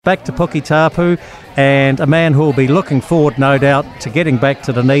Back to Puketapu, and a man who will be looking forward, no doubt, to getting back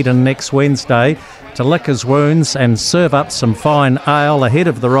to Dunedin next Wednesday to lick his wounds and serve up some fine ale ahead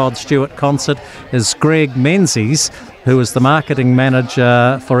of the Rod Stewart concert is Greg Menzies, who is the marketing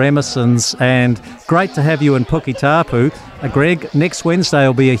manager for Emerson's. And great to have you in Puketapu. Greg, next Wednesday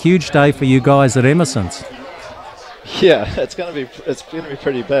will be a huge day for you guys at Emerson's. Yeah, it's going to be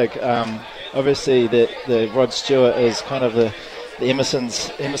pretty big. Obviously, the Rod Stewart is kind of the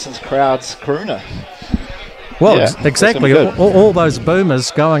Emerson's crowd's crooner. Well, yeah, exactly. All those boomers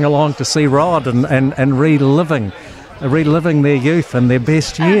going along to see Rod and reliving their youth and their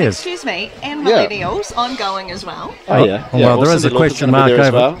best years. Excuse me, and millennials. I'm going as well. Oh yeah. Well, there is a question mark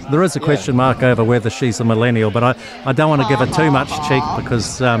over. There is a question mark over whether she's a millennial, but I don't want to give her too much cheek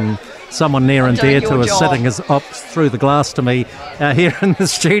because someone near and dear to us sitting is up through the glass to me here in the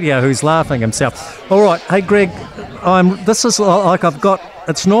studio who's laughing himself. All right, hey Greg,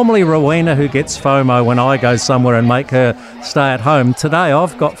 it's normally Rowena who gets FOMO when I go somewhere and make her stay at home. Today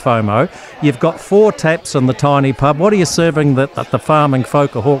I've got FOMO. You've got 4 taps in the tiny pub. What are you serving the farming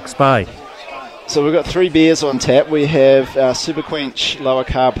folk of Hawke's Bay? So we've got 3 beers on tap. We have our Super Quench Lower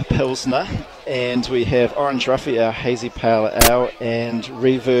Carb Pilsner, and we have Orange Ruffy, our Hazy Pale Ale, and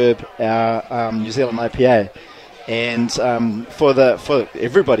Reverb, our New Zealand IPA. And for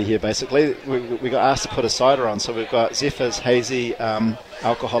everybody here, basically, we got asked to put a cider on, so we've got Zephyr's Hazy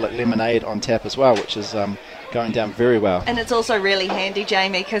Alcoholic Lemonade on tap as well, which is going down very well. And it's also really handy,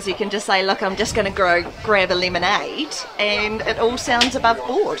 Jamie, because you can just say, look, I'm just going to grab a lemonade, and it all sounds above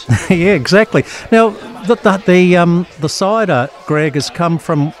board. Yeah, exactly. Now, the cider, Greg, has come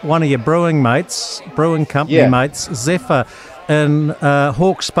from one of your brewing company mates, Zephyr, in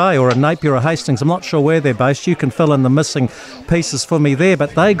Hawke's Bay or in Napier or Hastings. I'm not sure where they're based. You can fill in the missing pieces for me there,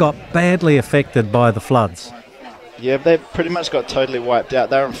 but they got badly affected by the floods. Yeah, they pretty much got totally wiped out.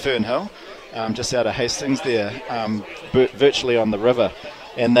 They're in Fernhill, just out of Hastings there, virtually on the river.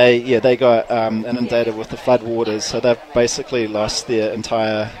 And they got inundated with the floodwaters, so they've basically lost their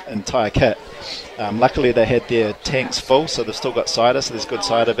entire kit. Luckily, they had their tanks full, so they've still got cider. So there's good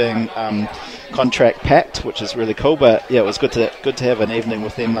cider being contract packed, which is really cool. But yeah, it was good to have an evening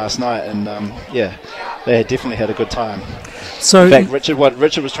with them last night, and they had definitely had a good time. So, in fact,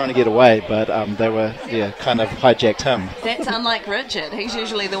 Richard was trying to get away, but they were kind of hijacked him. That's unlike Richard. He's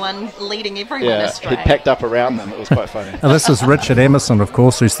usually the one leading everyone astray. He'd packed up around them. It was quite funny. Now, this is Richard Emerson, of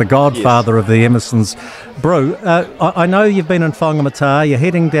course, who's the godfather of the Emerson's brew. I know you've been in Whangamata. You're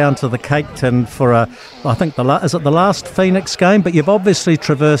heading down to the Cape Tin for I think the last Phoenix game, but you've obviously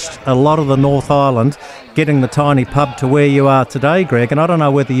traversed a lot of the North Island, getting the tiny pub to where you are today, Greg. And I don't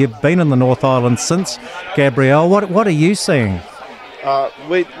know whether you've been in the North Island since, Gabrielle. What are you seeing?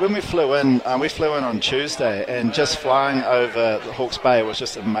 When we flew in on Tuesday, and just flying over the Hawke's Bay was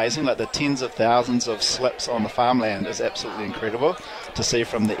just amazing. Like the tens of thousands of slips on the farmland is absolutely incredible to see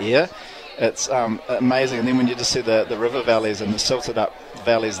from the air. It's amazing. And then when you just see the river valleys and the silted up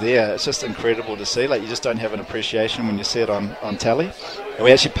valleys there, it's just incredible to see. Like you just don't have an appreciation when you see it on telly. And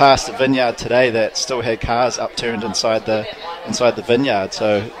we actually passed a vineyard today that still had cars upturned inside the vineyard.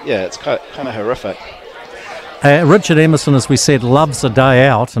 So yeah, it's kind of horrific. Richard Emerson, as we said, loves a day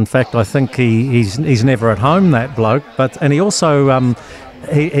out. In fact, I think he's never at home, that bloke. And he also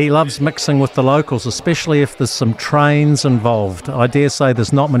he loves mixing with the locals, especially if there's some trains involved. I dare say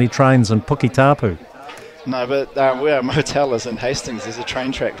there's not many trains in Puketapu. No, but where our motel is in Hastings, there's a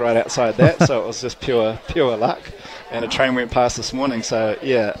train track right outside that, so it was just pure luck. And a train went past this morning, so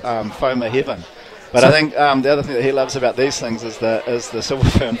yeah, FOMO heaven. But I think the other thing that he loves about these things is the Silver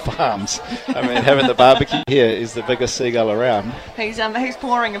Fern Farms. I mean, having the barbecue here is the biggest seagull around. He's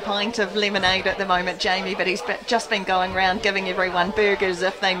pouring a pint of lemonade at the moment, Jamie, but he's just been going around giving everyone burgers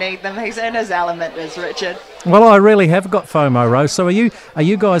if they need them. He's in his element, is Richard. Well, I really have got FOMO, Rose. So are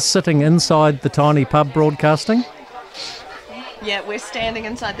you guys sitting inside the tiny pub broadcasting? Yeah, we're standing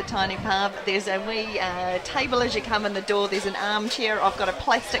inside the tiny pub. There's a wee table as you come in the door. There's an armchair. I've got a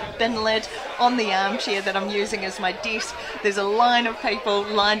plastic bin lid on the armchair that I'm using as my desk. There's a line of people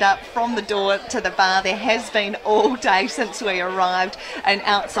lined up from the door to the bar. There has been all day since we arrived. And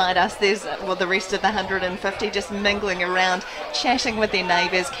outside us, there's the rest of the 150 just mingling around, chatting with their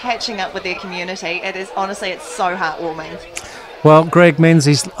neighbours, catching up with their community. It's so heartwarming. Well, Greg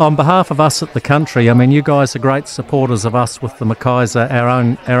Menzies, on behalf of us at the country, I mean, you guys are great supporters of us with the Mackay's, our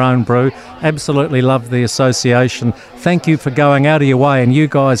own brew. Absolutely love the association. Thank you for going out of your way, and you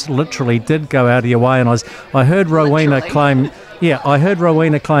guys literally did go out of your way. And I heard Rowena claim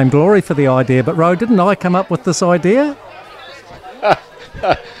glory for the idea. But Ro, didn't I come up with this idea?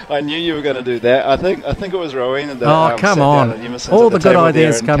 I knew you were going to do that. I think it was Rowena that come sat on. down at Emerson's All at the good table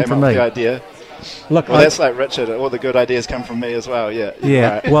ideas there come and came from up with me. the idea. Look, Well, that's like Richard. All the good ideas come from me as well. Yeah.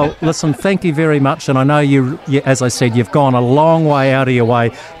 Yeah, Right. well, listen, thank you very much. And I know you, as I said, you've gone a long way out of your way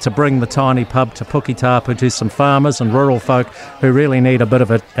to bring the tiny pub to Puketapu to some farmers and rural folk who really need a bit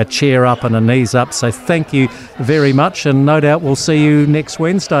of a cheer up and a knees up. So thank you very much. And no doubt we'll see you next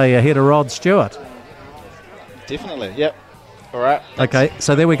Wednesday ahead of Rod Stewart. Definitely. Yep. All right. Okay,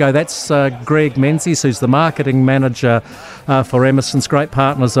 so there we go. That's Greg Menzies, who's the marketing manager for Emerson's, great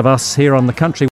partners of us here on the Country